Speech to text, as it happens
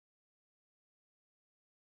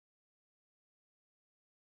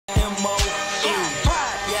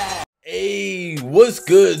Hey, what's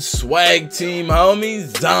good, swag team,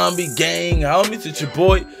 homies, zombie gang, homies? It's your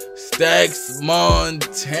boy,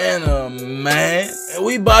 StaxMontana, man. And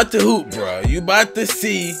we about to hoop, bro. You about to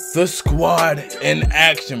see the squad in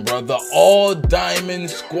action, bro. The all-diamond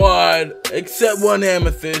squad, except one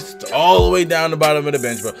amethyst, all the way down the bottom of the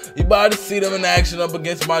bench, bro. You about to see them in action up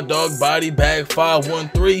against my dog, BodyBag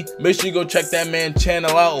 513. Make sure you go check that man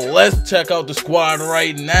channel out. Let's check out the squad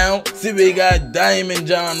right now. See, we got Diamond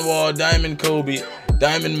John Wall, Diamond Kobe,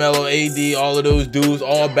 Diamond Mello, AD, all of those dudes,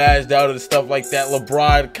 all badged out and stuff like that.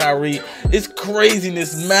 LeBron, Kyrie. It's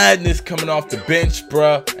craziness, madness coming off the bench,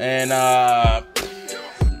 bruh. And,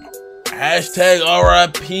 hashtag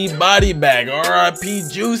RIP BodyBag, RIP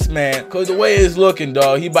Juice, man. Cause the way it's looking,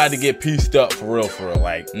 dog, he about to get pieced up for real.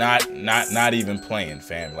 Like, not even playing,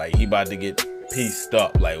 fam. Like, he about to get pieced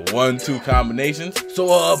up. Like, 1-2 combinations.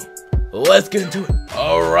 So, let's get into it.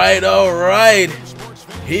 All right.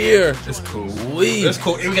 Here. That's cool. That's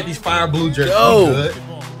cool. And we got these fire blue jerseys. Yo.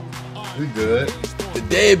 We good. The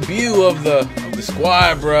debut of the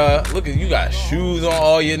squad, bruh. Look at you, got shoes on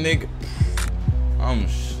all your niggas. I'm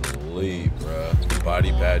sleep, bruh.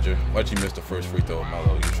 Body Badger. Watch you miss the first free throw,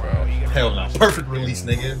 Mello. You try. Hell no. Perfect release,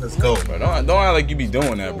 nigga. Let's go. Bro, don't act like you be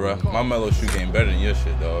doing that, bruh. My Mello shoot game better than your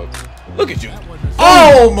shit, dog. Look at you.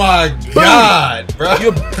 Oh my god, bro.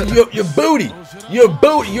 Your booty. Your booty. Your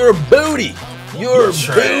booty. Your booty. We're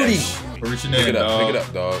reaching in, dog. Pick it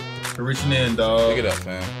up, dog. We're reaching in, dog. Pick it up,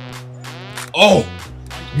 fam. Oh,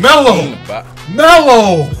 Mello got the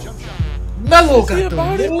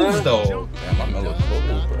moves, though. Damn, my Mello cold,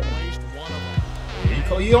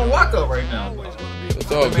 bro. You on lockup right now. It's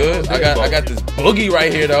all good. I got this boogie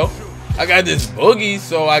right here, though. I got this boogie,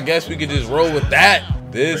 so I guess we could just roll with that.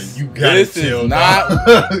 This is not.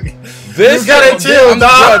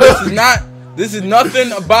 This is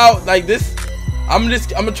nothing about like this. I'm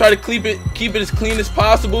gonna try to keep it as clean as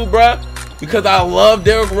possible, bruh. Because I love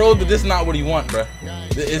Derrick Rose, but this is not what he want, bruh.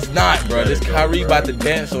 It's not, bruh. This Kyrie about to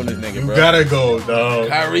dance on this nigga, bruh. You gotta go, dog.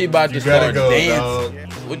 Kyrie about to start dancing.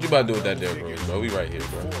 What you about to do with that Derrick Rose, bro? We right here,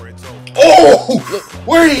 bro. Oh! Look.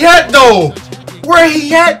 Where he at, though?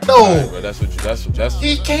 Right, bro, that's.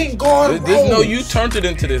 He can't guard Rose. There's no, you turned it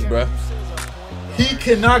into this, bruh. He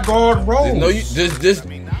cannot guard Rose. No, you this.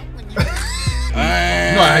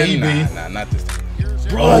 Nah, not this.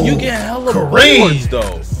 Bro, you getting hella boards,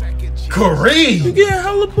 though. Kareem! You getting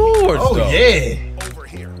hella boards, though. Yeah.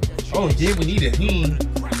 Oh, yeah, we need a him.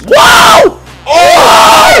 Wow!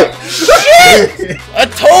 Oh! Shit! I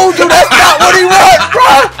told you that's not what he wants, bro!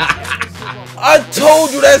 I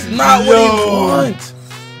told you that's not what he wants.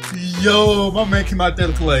 Yo, my man came out there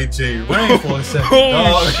looking like Jay Rain for a second.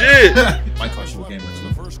 Oh, shit! Might cost you a game or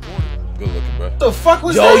two. Good looking, bro. What the fuck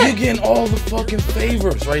was that? Yo, you getting all the fucking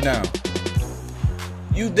favors right now.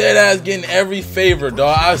 You dead ass getting every favor,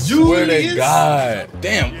 dog. I swear to God.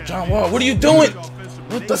 Damn, John Wall, what are you doing?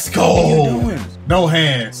 What the fuck are you doing? No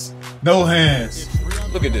hands. No hands.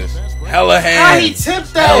 Look at this. Hella hands. How he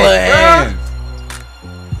tipped that? Hella hands.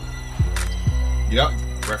 Yep.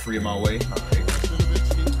 Referee in my way. Okay.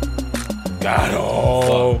 Got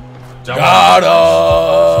him. Got him.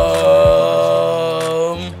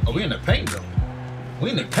 Oh, we in the paint, though. We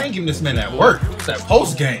in the paint giving this man that work. That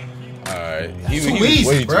post game. Alright, he was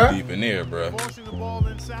way too deep in there, bro.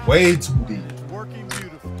 Way too deep. Oh,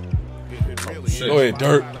 go ahead,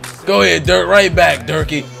 Dirk. Go ahead, Dirk. Right back,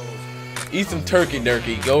 Dirky. Eat some turkey,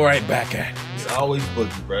 Dirky. Go right back at it. He's always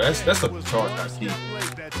boogie, bro. That's the charge I see.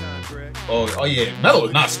 Oh yeah, Melo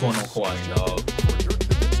is not scoring on Kawhi, dog.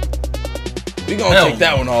 We gonna take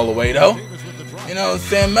that one all the way, though. You know what I'm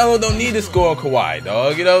saying? Melo don't need to score on Kawhi,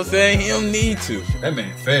 dog. You know what I'm saying? He don't need to. That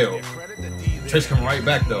man failed. Trish coming right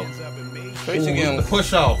back, though. Tracy getting the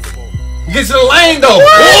push off. He gets to the lane though.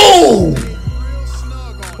 Whoa!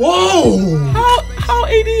 Whoa! How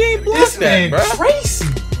AD ain't blocked that, bro? Tracy.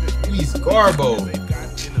 He's Garbo.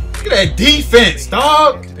 Look at that defense,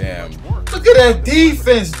 dog. Damn. Look at that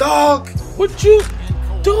defense, dog. What you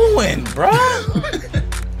doing, bro?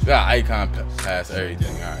 Got icon pass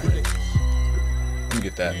everything. All right. Let me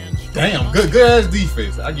get that. Damn, good ass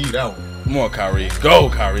defense. I give you that one. Come on, Kyrie. Go,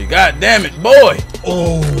 Kyrie. God damn it, boy.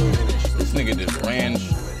 Oh. This nigga just ran.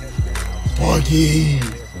 Buggy.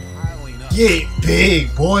 Get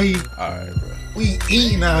big, boy. Alright, bro. We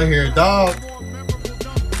eating out here, dog.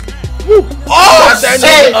 Woo. Oh, that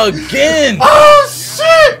shit. nigga again. Oh,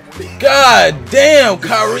 shit. God damn,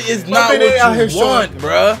 Kyrie is not what you want,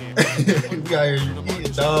 bro. We out here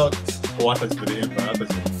eating, dog. Oh, I thought you put it in, bro. I thought you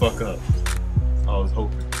put the fuck up. I was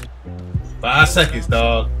hoping. 5 seconds,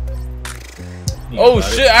 dog. Oh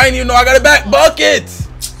shit, I didn't even know I got it back. Buckets!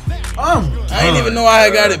 I didn't even know I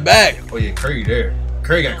had got it back. Oh yeah, Curry there.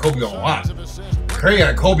 Curry got Kobe on lock. Curry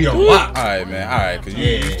got Kobe on lock. Alright, man. Alright, because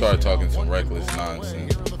you started talking some reckless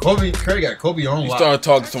nonsense. Curry got Kobe on lock. You started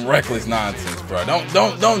talking some reckless nonsense, bro. Don't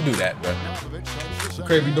do that, bro. What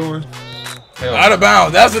Curry be doing? Out of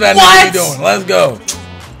bounds. That's what that nigga be doing. Let's go.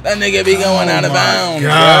 That nigga be going out of bounds.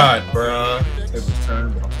 God, bro. It was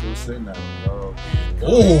turned, but I'm still sitting there, bro.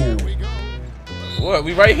 Oh. What?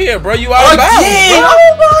 We right here, bro. You out of bounds, bro.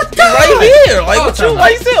 Oh my God. We right here. Like what you? Why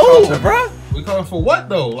you say, "Oh, bro"? We calling for what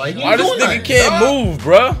though? Like why this nigga can't move,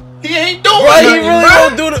 bro? He ain't doing nothing, he really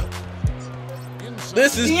don't do the.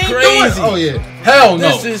 This is crazy. Oh yeah. Hell no.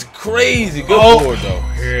 This is crazy. Good board though.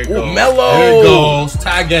 Here it goes. Mellow. Here it goes.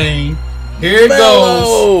 Tie game. Here it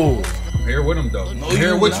goes. I'm here with him though. No, I'm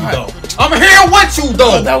here with you though. I'm here with you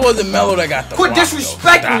though. That wasn't Mellow that got the Quit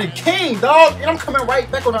disrespecting the king, dog. And I'm coming right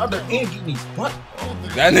back on the other end getting these butt.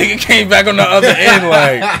 That nigga came back on the other end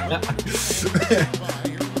like.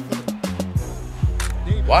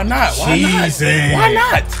 Why not? Why not? Why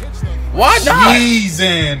not? Why not?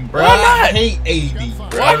 Cheesing, bro. Why not? I hate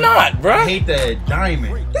AD, bro. Why not, bro? I hate that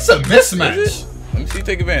diamond. It's a mismatch. Let me see you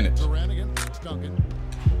take advantage.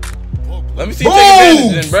 Let me see you take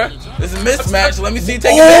advantage then, bro. This is a mismatch. Let me see you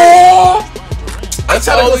take advantage. That's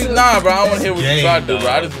always nah, bro. I don't want to hear what you try to do, bro.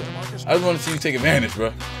 I just want to see you take advantage,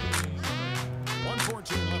 bro.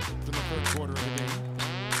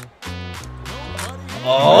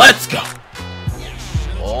 Let's go.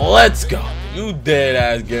 Let's go. You dead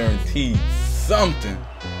ass guaranteed something.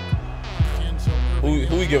 Who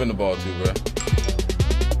we giving the ball to, bro?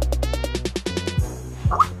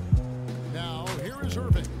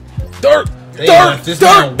 Dirk! Dirk!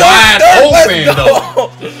 Dirk! Wide open though.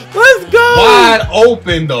 Let's go! Wide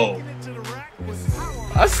open though.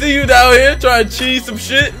 I see you down here trying to cheese some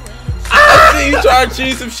shit. I see you trying to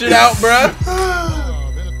cheese some shit out, bro.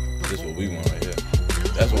 That's what we want right here.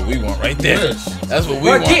 That's what we want right there. That's what we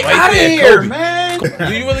want right there, here, Kobe. Man.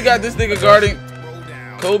 Do you really got this nigga guarding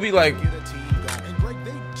Kobe? Like,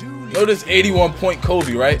 you know this 81-point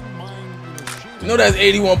Kobe, right? You know that's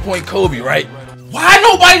 81-point Kobe, right? Why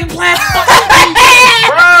nobody playing fucking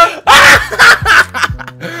bro?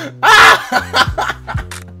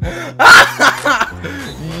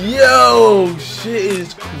 Yo, shit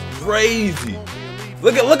is crazy.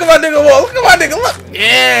 Look at my nigga wall. Look at my nigga. Look.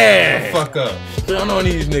 Yeah. Fuck up. Don't know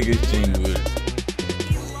these niggas team with it.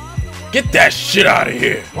 Get that shit out of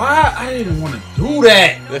here. Why? I didn't want to do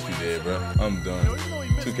that. Yes, you did, bro. I'm done.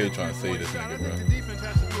 2K trying to save this nigga, bro.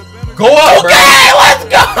 Go up, bro. Let's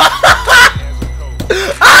go.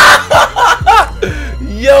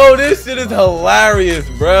 Yo, this shit is hilarious,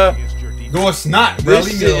 bro. No, it's not, bro.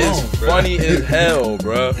 This shit is funny as hell,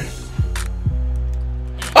 bro.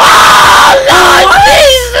 Oh, Lord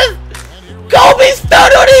Jesus! Kobe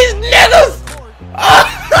stood on these niggas!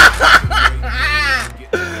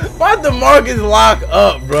 My DeMarcus lock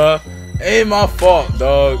up, bro. Ain't my fault,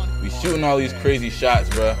 dog. We shooting all these crazy shots,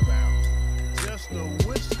 bro.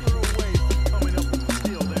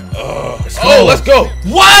 Oh, let's go.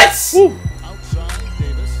 What? Woo.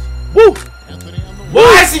 Woo.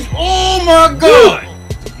 Why is he? Oh my God.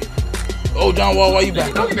 Oh, John Wall, why you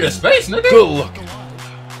back? Don't give me the space, nigga. Good looking.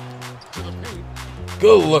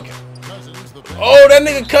 Good looking. Oh, that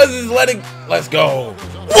nigga Cousins letting. Let's go.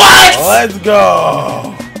 What? Let's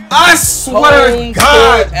go. I swear to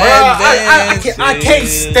God, bro. I can't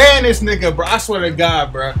stand this nigga, bro. I swear to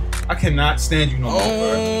God, bro. I cannot stand you no more,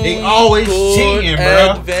 bro. They always cheating,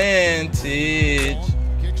 bro. Advantage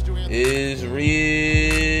is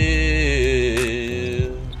real.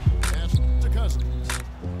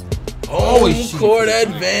 Home court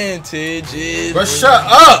advantage is bro, shut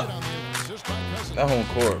up. That home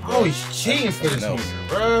court, bro. Oh, he's cheating for this nigga,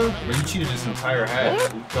 bro. But you cheated this entire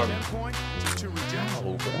half. What?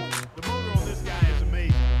 No, bro.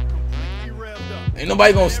 Ain't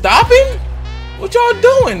nobody gonna stop him? What y'all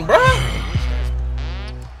doing, bro?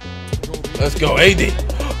 Let's go, AD.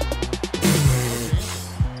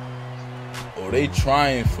 Oh, they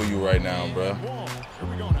trying for you right now, bro.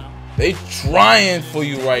 They trying for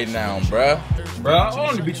you right now, bro. Bro, I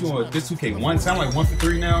only beat you on this 2K one time, like 1 for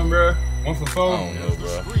 3 now, bro. 1 for 4. I don't know,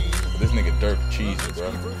 bro. This nigga Derrick cheesy,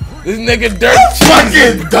 bro. This nigga Derrick cheesy.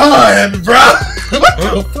 Fucking done, bro. What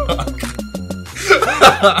the fuck?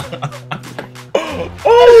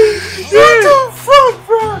 Oh shit! What the fuck,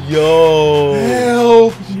 bro? Yo.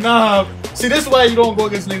 Hell nah. See, this is why you don't go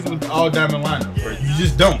against niggas with all diamond lineup, bro. You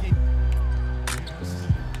just don't.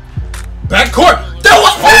 Backcourt. That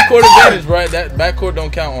was home court advantage, bro. That backcourt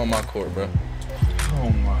don't count on my court, bro. Oh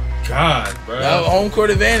my God, bro. That was home court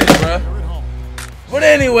advantage, bro. But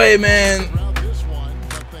anyway, man,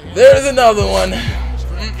 There's another one. I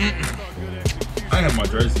have my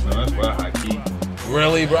jerseys on, that's why I key.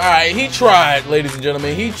 Really, bro? Alright, he tried, ladies and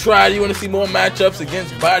gentlemen. He tried. You want to see more matchups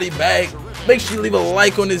against BodyBag? Make sure you leave a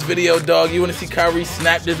like on this video, dog. You want to see Kyrie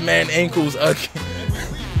snap this man ankles again?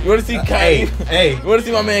 You want to see Kyrie? Hey. You want to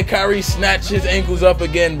see my man Kyrie snatch his ankles up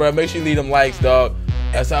again, bro? Make sure you leave them likes, dog.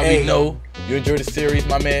 That's how we know you enjoyed the series,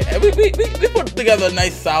 my man. And we put together a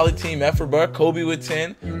nice solid team effort, bro. Kobe with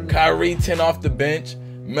 10, Kyrie 10 off the bench,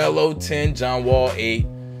 Melo 10, John Wall 8,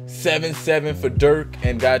 7-7 for Derrick,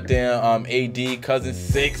 and goddamn AD Cousins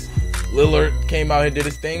 6. Lillard came out here and did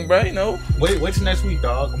his thing, bro. You know. Wait till next week,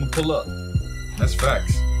 dog. I'm gonna pull up. That's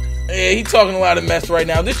facts. Yeah, he talking a lot of mess right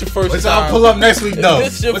now. This your first time. I'll pull up next week, though.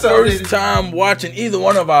 This your first time watching either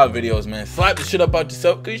one of our videos, man. Slap the shit up out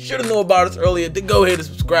yourself, because you should have known about us earlier. Then go ahead and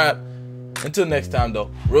subscribe. Until next time, though.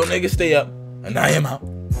 Real niggas stay up, and I am out.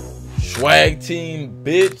 Swag team,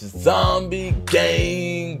 bitch, zombie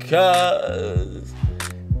gang, cuz.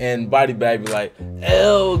 And BodyBag be like,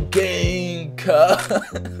 L gang, cuz.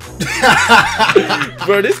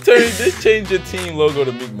 Bro, this changed your team logo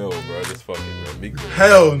to Meek Mill, bro. This fucking, bro. Meek Mill.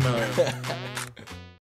 Hell no.